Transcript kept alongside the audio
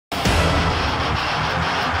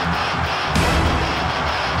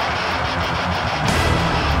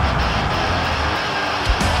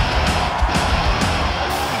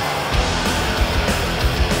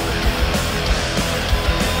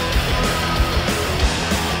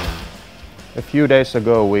A few days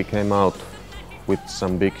ago we came out with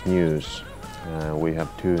some big news. We have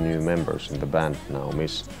two new members in the band now,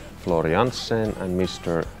 Miss Jansen and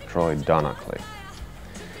Mr. Troy Donockley.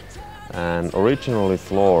 And originally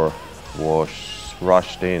Flor was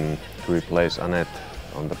rushed in to replace Annette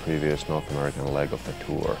on the previous North American leg of the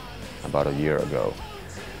tour about a year ago.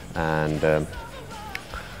 And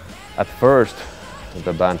at first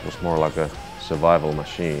the band was more like a survival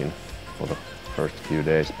machine for the first few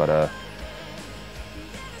days, but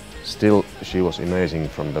still she was amazing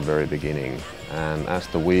from the very beginning. And as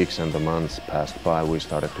the weeks and the months passed by, we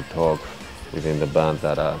started to talk within the band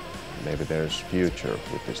that maybe there's future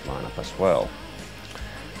with this lineup as well.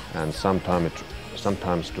 And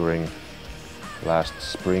sometimes during last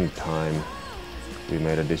springtime we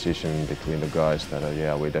made a decision between the guys that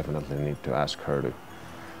yeah, we definitely need to ask her to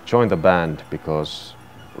join the band, because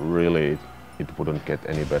really it wouldn't get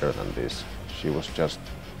any better than this. She was just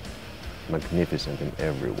magnificent in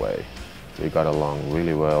every way. We got along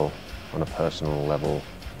really well on a personal level.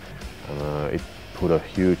 It put a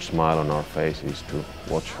huge smile on our faces to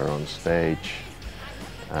watch her on stage,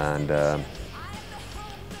 and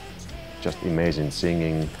just amazing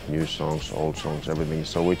singing, new songs, old songs, everything.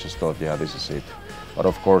 So we just thought, yeah, this is it. But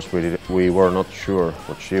of course we were not sure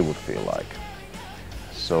what she would feel like.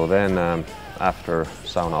 So then after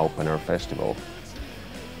Sauna Opener Festival,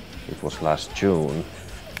 it was last June,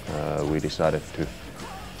 we decided to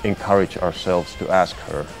encourage ourselves to ask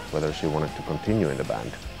her whether she wanted to continue in the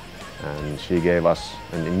band. And she gave us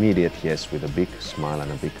an immediate yes with a big smile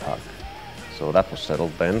and a big hug. So that was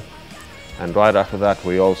settled then. And right after that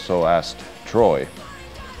we also asked Troy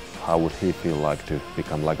how would he feel like to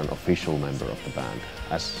become like an official member of the band,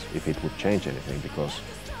 as if it would change anything, because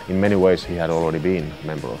in many ways he had already been a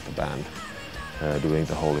member of the band doing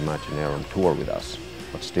the whole Imaginarium tour with us.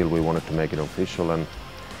 But still we wanted to make it official, and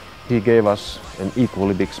he gave us an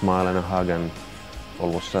equally big smile and a hug, and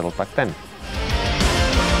all was settled back then.